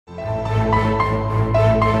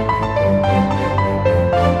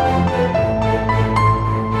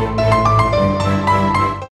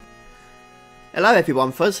Hello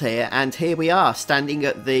everyone, Fuzz here, and here we are, standing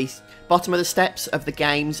at the bottom of the steps of the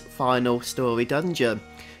game's final story dungeon.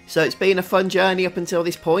 So it's been a fun journey up until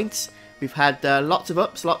this point. We've had lots of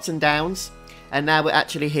ups, lots and downs, and now we're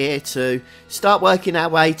actually here to start working our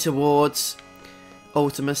way towards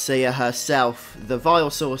Ultimecia herself, the vile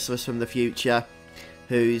sorceress from the future,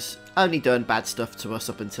 who's only done bad stuff to us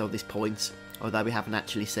up until this point, although we haven't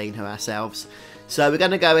actually seen her ourselves. So we're going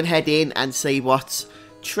to go and head in and see what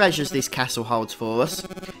treasures this castle holds for us.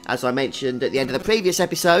 As I mentioned at the end of the previous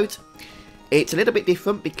episode, it's a little bit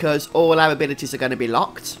different because all our abilities are going to be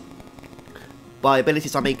locked. By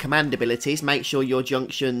abilities I mean command abilities. Make sure you're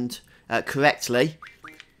junctioned correctly.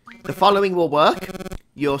 The following will work: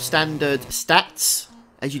 your standard stats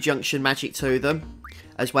as you junction magic to them,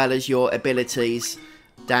 as well as your abilities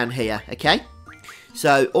down here, okay?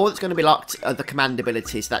 So all that's going to be locked are the command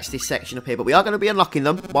abilities. That's this section up here, but we are going to be unlocking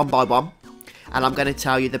them one by one. And I'm going to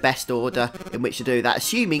tell you the best order in which to do that,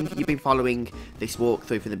 assuming you've been following this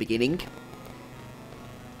walkthrough from the beginning.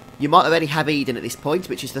 You might already have Eden at this point,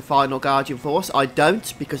 which is the final Guardian Force. I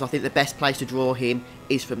don't, because I think the best place to draw him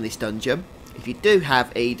is from this dungeon. If you do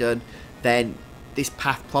have Eden, then this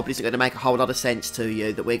path probably isn't going to make a whole lot of sense to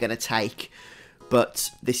you that we're going to take.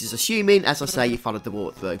 But this is assuming, as I say, you followed the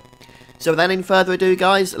walkthrough. So without any further ado,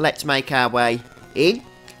 guys, let's make our way in.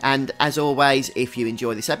 And as always, if you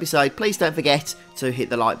enjoy this episode, please don't forget to hit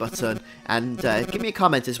the like button and give me a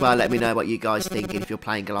comment as well. Let me know what you guys think if you're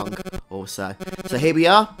playing along also. So here we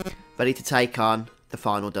are, ready to take on the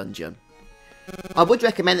final dungeon. I would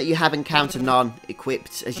recommend that you have Encounter None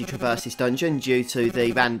equipped as you traverse this dungeon due to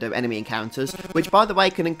the random enemy encounters, which by the way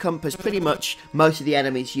can encompass pretty much most of the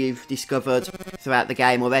enemies you've discovered throughout the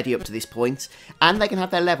game already up to this point, and they can have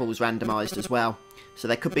their levels randomised as well. So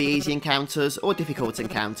they could be easy encounters or difficult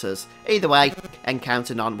encounters. Either way,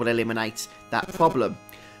 Encounter None will eliminate that problem.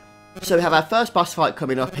 So we have our first boss fight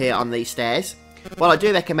coming up here on these stairs. What I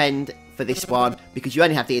do recommend for this one, because you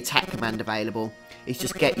only have the attack command available, is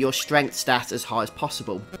just get your strength stat as high as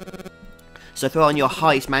possible. So throw on your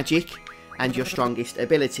highest magic and your strongest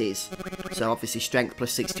abilities. So obviously strength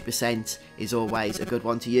plus 60% is always a good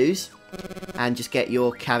one to use. And just get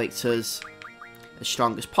your characters as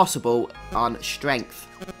strong as possible on strength.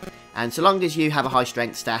 And so long as you have a high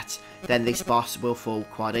strength stat, then this boss will fall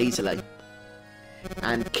quite easily.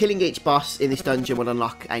 And killing each boss in this dungeon will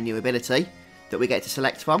unlock a new ability that we get to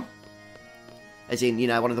select from. As in, you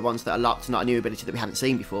know, one of the ones that are locked, not a new ability that we haven't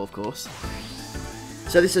seen before, of course.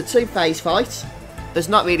 So this is a two-phase fight. There's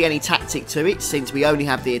not really any tactic to it, since we only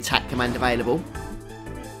have the attack command available.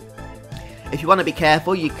 If you want to be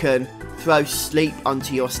careful, you can throw sleep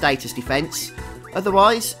onto your status defense.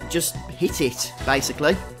 Otherwise, just hit it,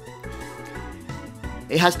 basically.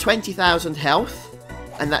 It has 20,000 health,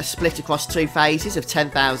 and that's split across two phases of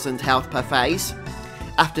 10,000 health per phase.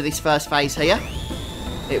 After this first phase here,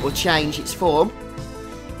 it will change its form.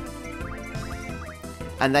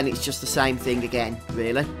 And then it's just the same thing again,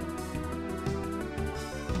 really.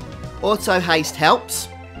 Auto haste helps,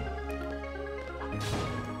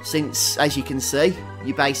 since, as you can see,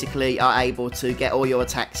 you basically are able to get all your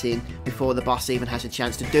attacks in before the boss even has a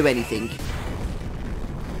chance to do anything.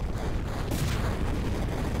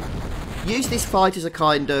 Use this fight as a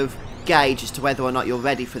kind of gauge as to whether or not you're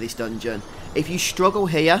ready for this dungeon. If you struggle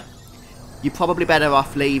here, you're probably better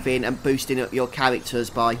off leaving and boosting up your characters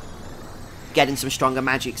by getting some stronger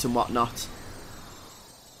magics and whatnot.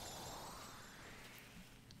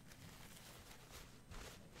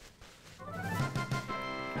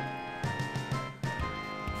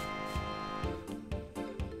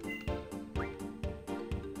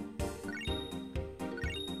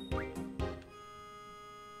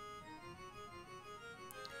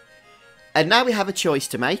 And now we have a choice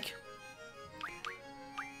to make.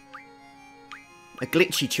 A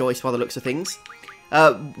glitchy choice by the looks of things.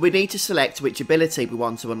 We need to select which ability we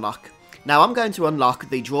want to unlock. Now I'm going to unlock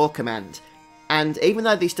the draw command. And even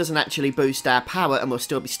though this doesn't actually boost our power and we'll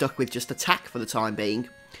still be stuck with just attack for the time being,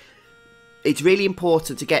 it's really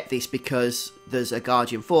important to get this because there's a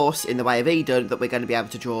Guardian Force in the way of Eden that we're going to be able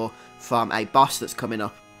to draw from a boss that's coming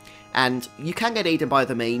up. And you can get Eden by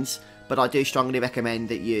other means, but I do strongly recommend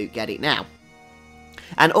that you get it now.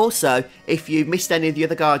 And also, if you've missed any of the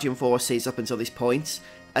other Guardian Forces up until this point,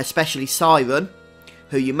 especially Siren,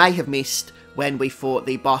 who you may have missed when we fought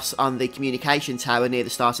the boss on the communication tower near the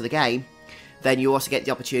start of the game, then you also get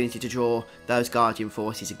the opportunity to draw those Guardian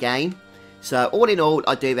Forces again. So all in all,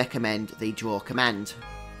 I do recommend the draw command.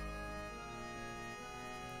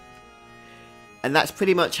 And that's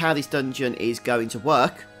pretty much how this dungeon is going to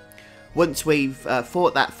work. Once we've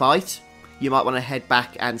fought that fight, you might want to head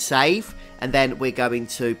back and save, and then we're going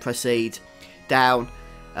to proceed down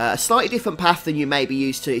a slightly different path than you may be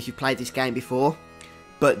used to if you've played this game before.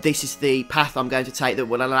 But this is the path I'm going to take that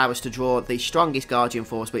will allow us to draw the strongest Guardian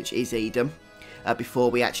Force, which is Eden, before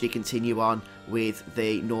we actually continue on with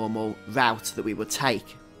the normal route that we would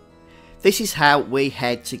take. This is how we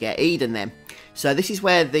head to get Eden then. So this is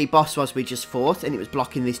where the boss was we just fought, and it was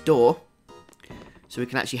blocking this door. So we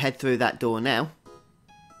can actually head through that door now.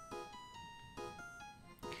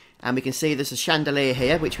 And we can see there's a chandelier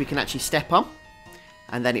here, which we can actually step on.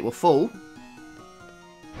 And then it will fall.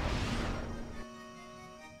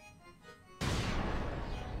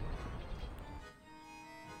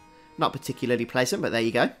 Not particularly pleasant, but there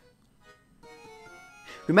you go.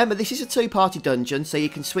 Remember, this is a two-party dungeon, so you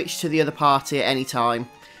can switch to the other party at any time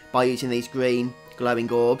by using these green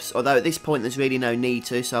glowing orbs. Although at this point there's really no need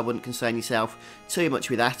to, so I wouldn't concern yourself too much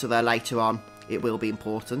with that, although later on it will be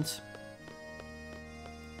important.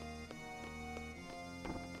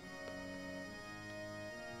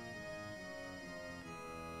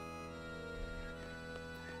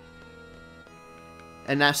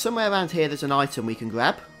 And now somewhere around here there's an item we can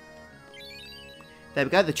grab. There we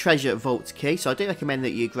go, the treasure vault key. So I do recommend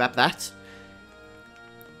that you grab that,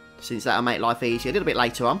 since that'll make life easier a little bit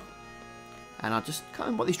later on. And I'll just can't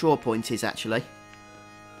remember what this draw point is actually.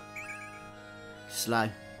 Slow.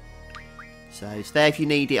 So it's there if you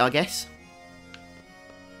need it, I guess.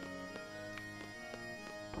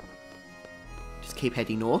 Just keep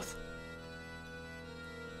heading north.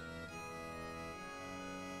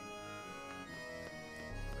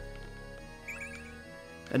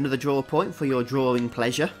 Another draw point for your drawing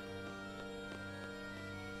pleasure.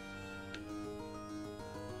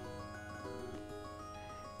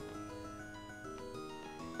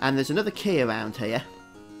 And there's another key around here.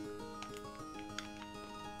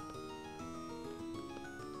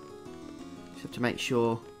 Just have to make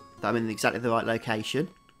sure that I'm in exactly the right location.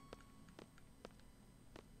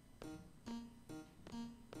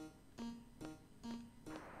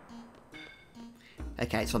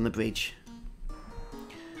 Okay, it's on the bridge.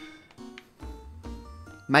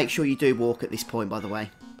 Make sure you do walk at this point, by the way.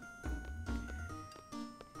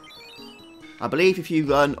 I believe if you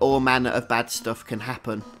run, all manner of bad stuff can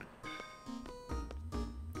happen.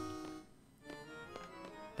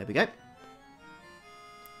 There we go.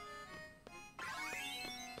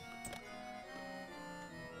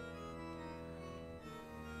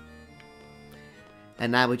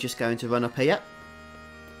 And now we're just going to run up here.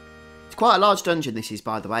 It's quite a large dungeon this is,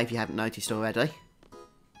 by the way, if you haven't noticed already.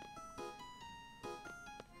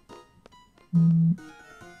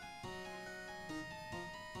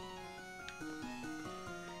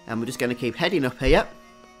 And we're just going to keep heading up here.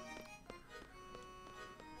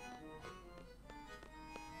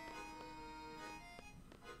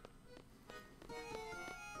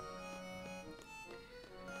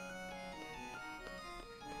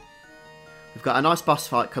 We've got a nice boss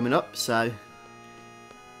fight coming up, so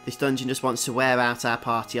this dungeon just wants to wear out our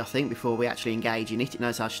party, I think, before we actually engage in it. It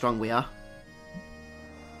knows how strong we are.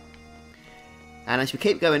 And as we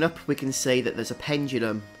keep going up, we can see that there's a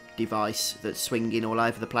pendulum device that's swinging all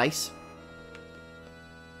over the place.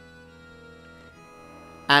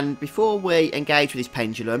 And before we engage with this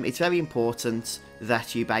pendulum, it's very important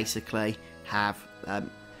that you basically have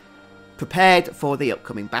prepared for the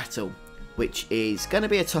upcoming battle, which is going to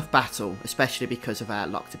be a tough battle, especially because of our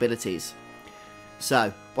locked abilities.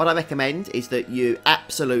 So what I recommend is that you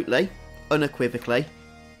absolutely, unequivocally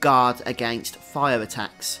guard against fire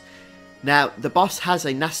attacks. Now, the boss has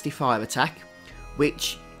a nasty fire attack,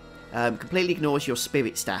 which completely ignores your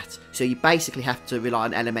spirit stat, so you basically have to rely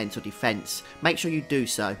on elemental defense. Make sure you do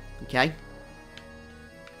so, okay?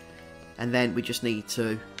 And then we just need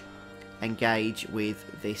to engage with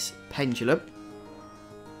this pendulum,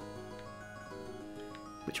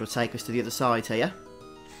 which will take us to the other side here.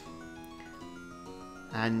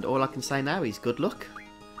 And all I can say now is good luck.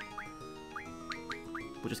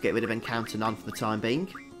 We'll just get rid of Encounter None for the time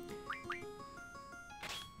being.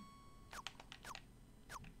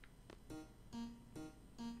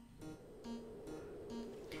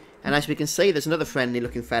 And as we can see, there's another friendly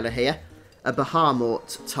looking fella here. A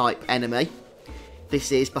Bahamut type enemy.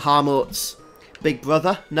 This is Bahamut's big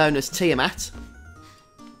brother, known as Tiamat.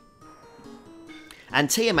 And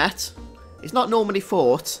Tiamat is not normally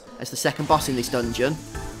fought as the second boss in this dungeon,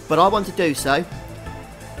 but I want to do so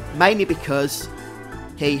mainly because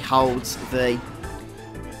he holds the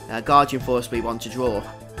Guardian Force we want to draw.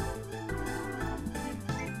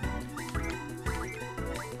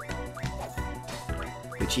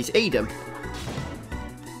 Which is Eden.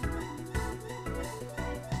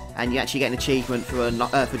 And you actually get an achievement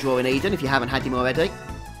for drawing Eden if you haven't had him already.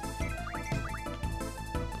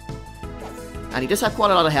 And he does have quite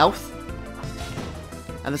a lot of health.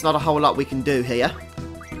 And there's not a whole lot we can do here,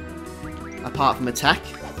 apart from attack.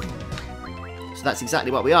 So that's exactly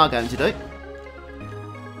what we are going to do.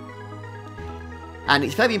 And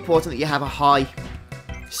it's very important that you have a high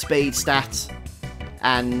speed stat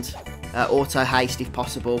and auto haste if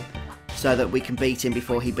possible, so that we can beat him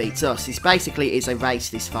before he beats us. This basically is a race,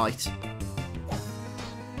 this fight.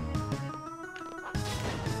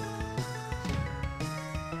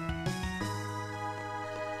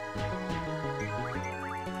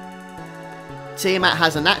 Tiamat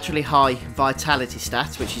has a naturally high vitality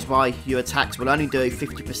stat, which is why your attacks will only do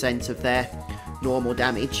 50% of their normal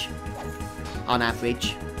damage on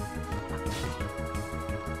average.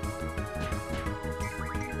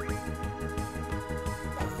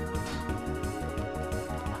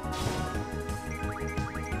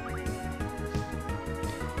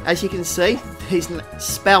 As you can see, his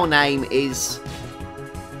spell name is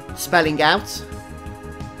Spelling Out.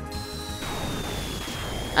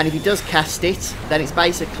 And if he does cast it, then it's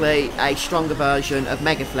basically a stronger version of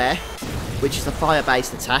Mega Flare, which is a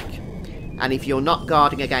fire-based attack. And if you're not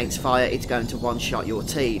guarding against fire, it's going to one-shot your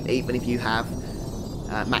team, even if you have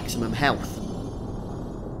maximum health.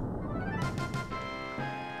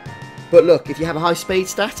 But look, if you have a high speed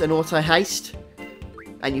stat and auto haste,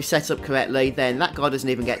 and you set up correctly, then that guy doesn't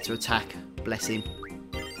even get to attack. Bless him.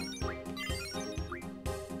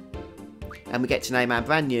 And we get to name our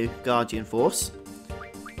brand new Guardian Force,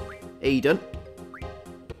 Eden.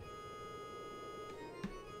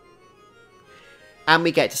 And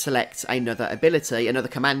we get to select another ability, another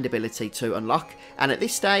command ability to unlock. And at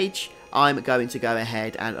this stage, I'm going to go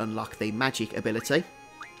ahead and unlock the magic ability.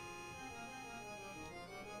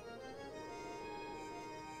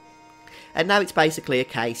 And now it's basically a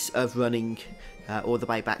case of running all the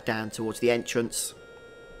way back down towards the entrance,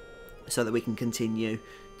 so that we can continue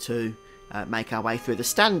to make our way through the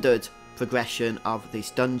standard progression of this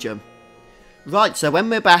dungeon. Right, so when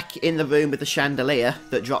we're back in the room with the chandelier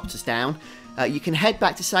that dropped us down, you can head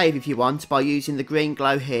back to save if you want by using the green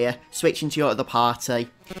glow here, switching to your other party,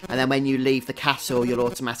 and then when you leave the castle you'll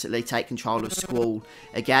automatically take control of Squall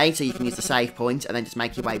again, so you can use the save point and then just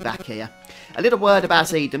make your way back here. A little word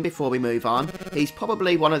about Eden before we move on. He's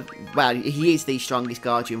probably he is the strongest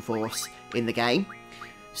Guardian Force in the game.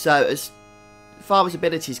 So as far as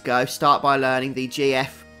abilities go, start by learning the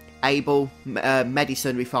GF Able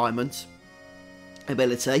Medicine Refinement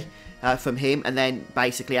ability from him, and then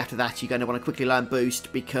basically after that you're going to want to quickly learn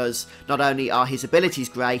Boost, because not only are his abilities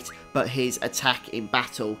great, but his attack in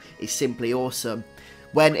battle is simply awesome.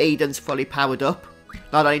 When Eden's fully powered up,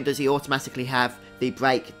 not only does he automatically have the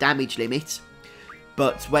break damage limit,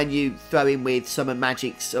 but when you throw him with summon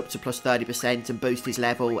magics up to plus 30% and boost his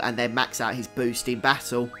level and then max out his boost in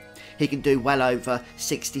battle, he can do well over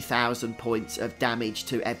 60,000 points of damage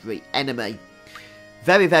to every enemy.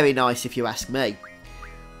 Very, very nice if you ask me.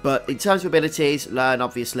 But in terms of abilities, learn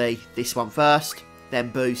obviously this one first, then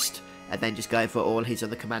boost, and then just go for all his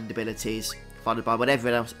other command abilities, followed by whatever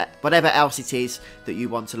else it is that you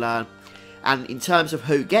want to learn. And in terms of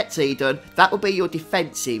who gets Eden, that will be your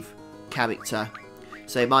defensive character.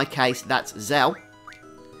 So in my case, that's Zell.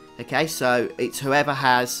 Okay, so it's whoever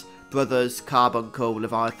has Brothers, Carbuncle,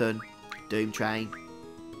 Leviathan, Doomtrain,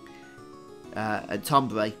 and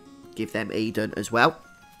Tombury. Give them Eden as well.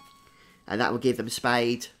 And that will give them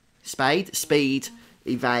speed,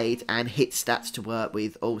 evade, and hit stats to work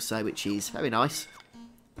with also, which is very nice.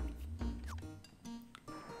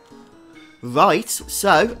 Right,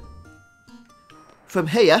 so from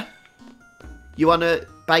here, you want to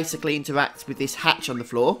basically interact with this hatch on the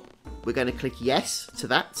floor. We're going to click yes to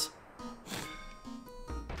that.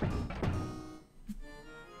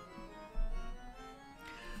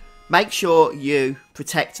 Make sure you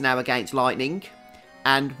protect now against lightning,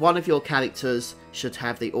 and one of your characters should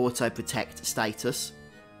have the auto protect status.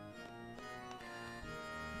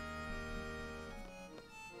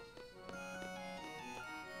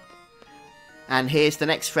 And here's the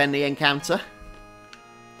next friendly encounter,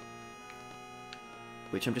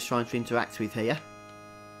 which I'm just trying to interact with here.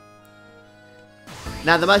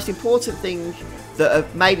 Now, the most important thing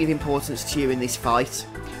that may be of importance to you in this fight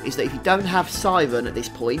is that if you don't have Siren at this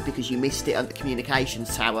point because you missed it at the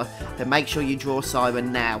communications tower, then make sure you draw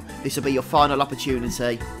Siren now. This will be your final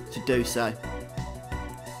opportunity to do so.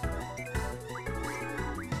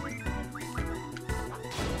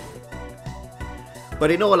 But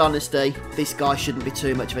in all honesty, this guy shouldn't be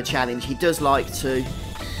too much of a challenge. He does like to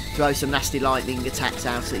throw some nasty lightning attacks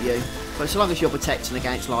out at you, but so long as you're protecting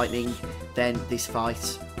against lightning, then this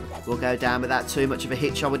fight will go down without too much of a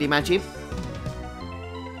hitch, I would imagine.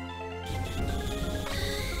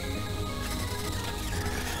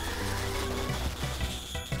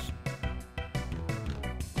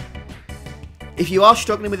 If you are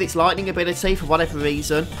struggling with its lightning ability for whatever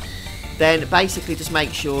reason, then basically just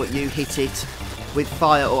make sure you hit it with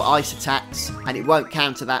fire or ice attacks, and it won't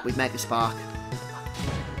counter that with Mega Spark.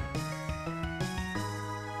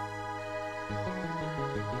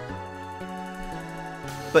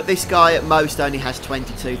 But this guy at most only has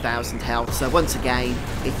 22,000 health, so once again,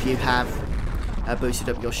 if you have boosted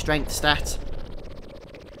up your strength stat,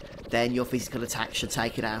 then your physical attack should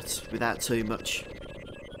take it out without too much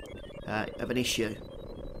of an issue.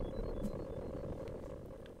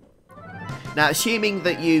 Now, assuming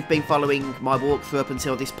that you've been following my walkthrough up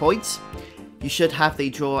until this point, you should have the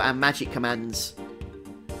draw and magic commands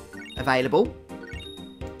available.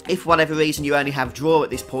 If for whatever reason you only have draw at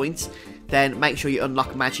this point, then make sure you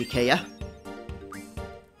unlock magic here.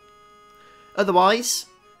 Otherwise,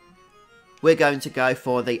 we're going to go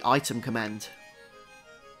for the item command.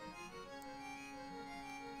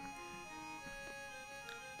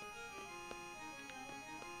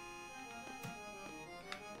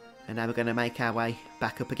 And now we're going to make our way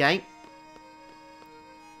back up again.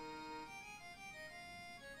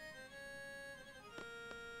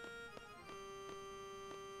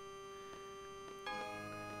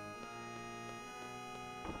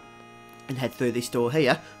 And head through this door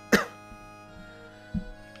here.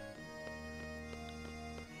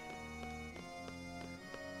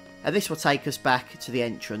 And this will take us back to the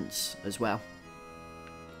entrance as well.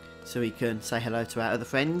 So we can say hello to our other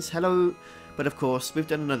friends. Hello. But of course, we've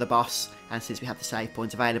done another boss, and since we have the save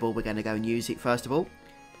point available, we're going to go and use it first of all.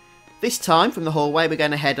 This time, from the hallway, we're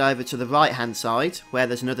going to head over to the right-hand side, where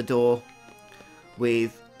there's another door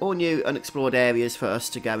with all new unexplored areas for us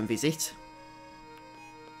to go and visit.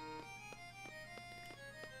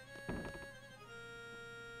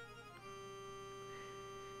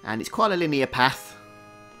 And it's quite a linear path.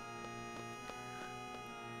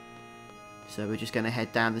 So we're just going to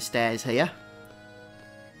head down the stairs here.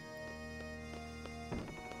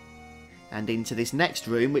 And into this next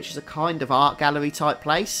room, which is a kind of art gallery type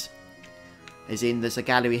place. As in, there's a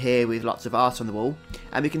gallery here with lots of art on the wall.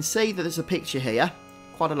 And we can see that there's a picture here.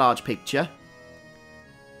 Quite a large picture.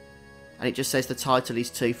 And it just says the title is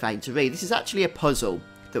too faint to read. This is actually a puzzle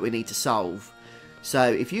that we need to solve. So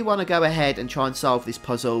if you want to go ahead and try and solve this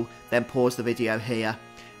puzzle, then pause the video here.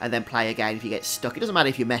 And then play again if you get stuck. It doesn't matter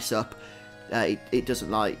if you mess up. It doesn't,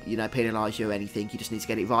 like, you know, penalise you or anything. You just need to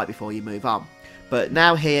get it right before you move on. But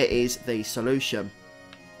now here is the solution.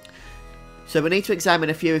 So we need to examine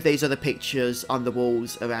a few of these other pictures on the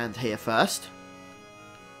walls around here first.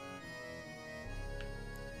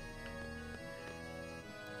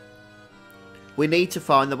 We need to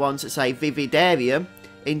find the ones that say Vividarium,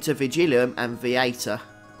 Intervigilium and Viator.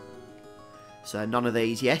 So none of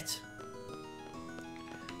these yet.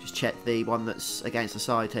 Just check the one that's against the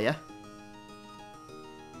side here.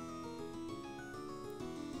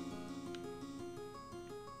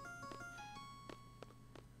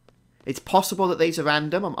 It's possible that these are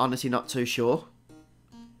random, I'm honestly not too sure.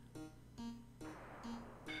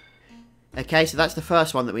 Okay, so that's the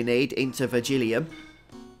first one that we need, Intervigilium.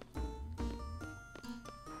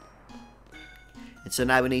 And so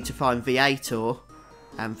now we need to find Viator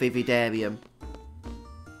and Vividarium.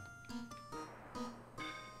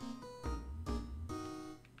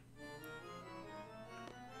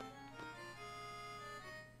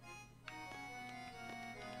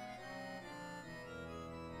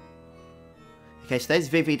 Okay, so there's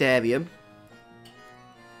Vividarium.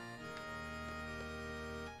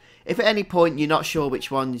 If at any point you're not sure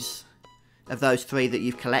which ones of those three that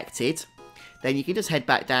you've collected, then you can just head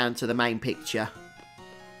back down to the main picture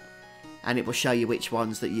and it will show you which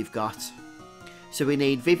ones that you've got. So we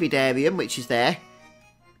need Vividarium, which is there,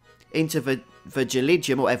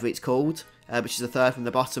 Intervigilium, whatever it's called, which is the third from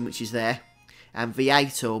the bottom, which is there, and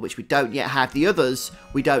Viator, which we don't yet have. The others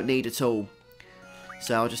we don't need at all.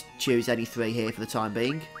 So I'll just choose any three here for the time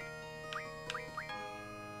being.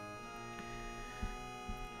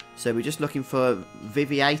 So we're just looking for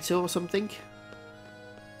Viviator or something.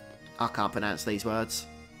 I can't pronounce these words.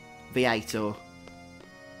 Viator.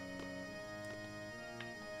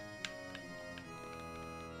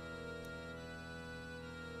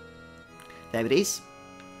 There it is.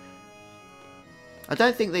 I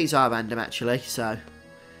don't think these are random actually, so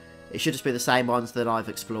it should just be the same ones that I've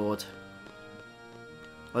explored.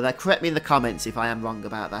 Although, correct me in the comments if I am wrong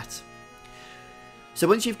about that. So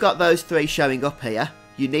once you've got those three showing up here,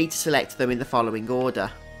 you need to select them in the following order.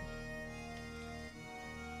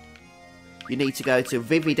 You need to go to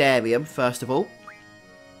Vividarium first of all.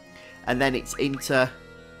 And then it's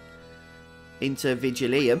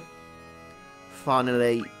Intervigilium.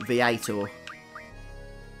 Finally, Viator.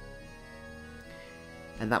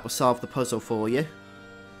 and that will solve the puzzle for you.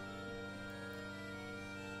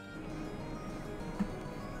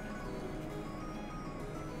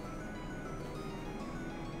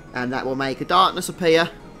 And that will make a darkness appear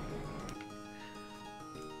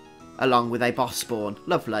along with a boss spawn.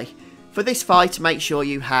 Lovely. For this fight, make sure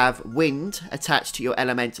you have wind attached to your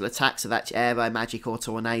elemental attack, so that's aero magic or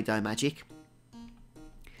tornado magic.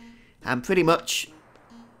 And pretty much,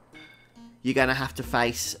 you're going to have to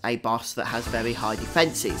face a boss that has very high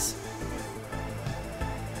defences.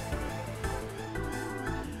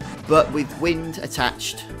 But with wind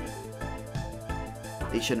attached,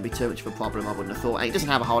 it shouldn't be too much of a problem, I wouldn't have thought. And it doesn't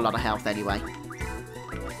have a whole lot of health anyway.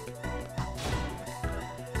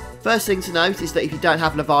 First thing to note is that if you don't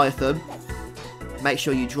have Leviathan, make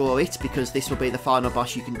sure you draw it, because this will be the final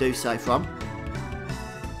boss you can do so from.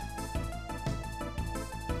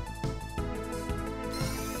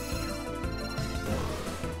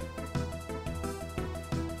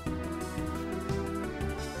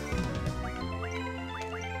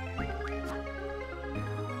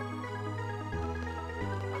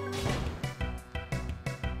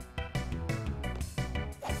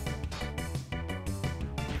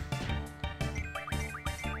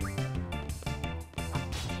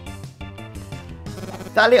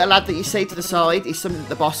 That little lad that you see to the side is something that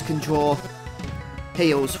the boss can draw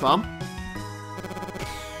heals from,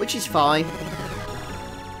 which is fine.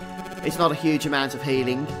 It's not a huge amount of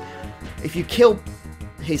healing. If you kill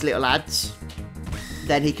his little lads,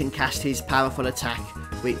 then he can cast his powerful attack,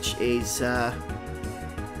 which is...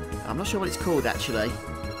 I'm not sure what it's called actually,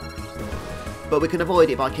 but we can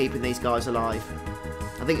avoid it by keeping these guys alive.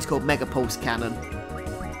 I think it's called Mega Pulse Cannon.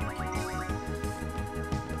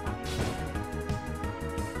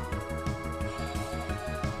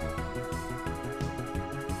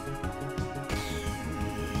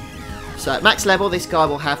 So at max level, this guy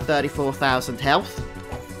will have 34,000 health.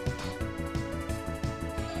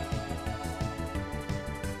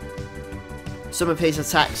 Some of his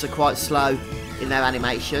attacks are quite slow in their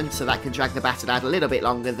animation, so that can drag the battle out a little bit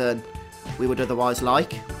longer than we would otherwise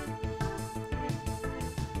like.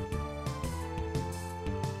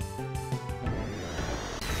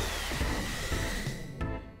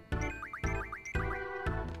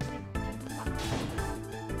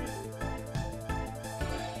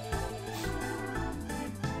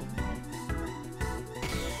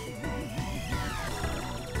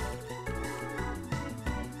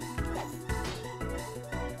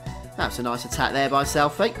 That's a nice attack there by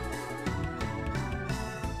Selfie.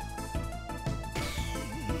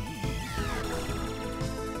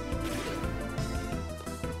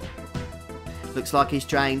 Looks like he's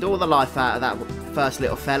drained all the life out of that first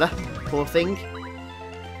little fella. Poor thing.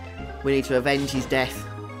 We need to avenge his death.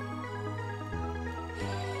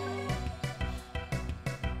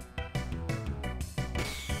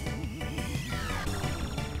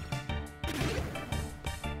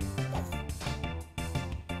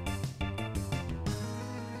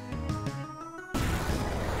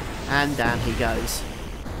 And down he goes.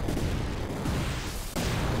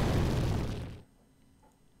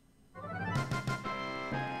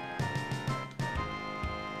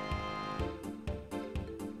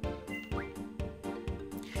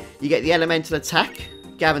 You get the elemental attack,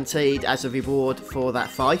 guaranteed as a reward for that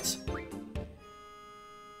fight.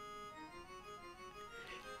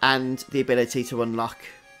 And the ability to unlock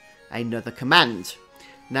another command.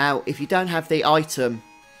 Now, if you don't have the item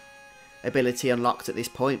ability unlocked at this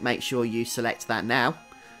point, make sure you select that now.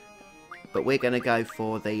 But we're going to go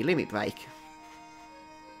for the limit break.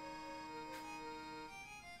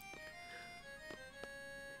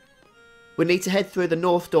 We need to head through the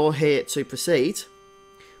north door here to proceed.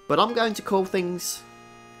 But I'm going to call things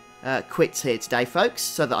quits here today, folks,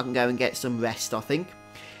 so that I can go and get some rest, I think.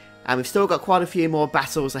 And we've still got quite a few more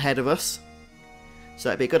battles ahead of us. So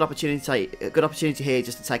it'd be a good opportunity here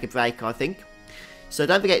just to take a break, I think. So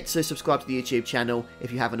don't forget to subscribe to the YouTube channel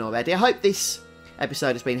if you haven't already. I hope this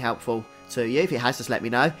episode has been helpful to you. If it has, just let me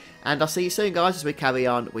know. And I'll see you soon, guys, as we carry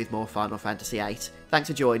on with more Final Fantasy VIII. Thanks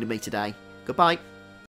for joining me today. Goodbye.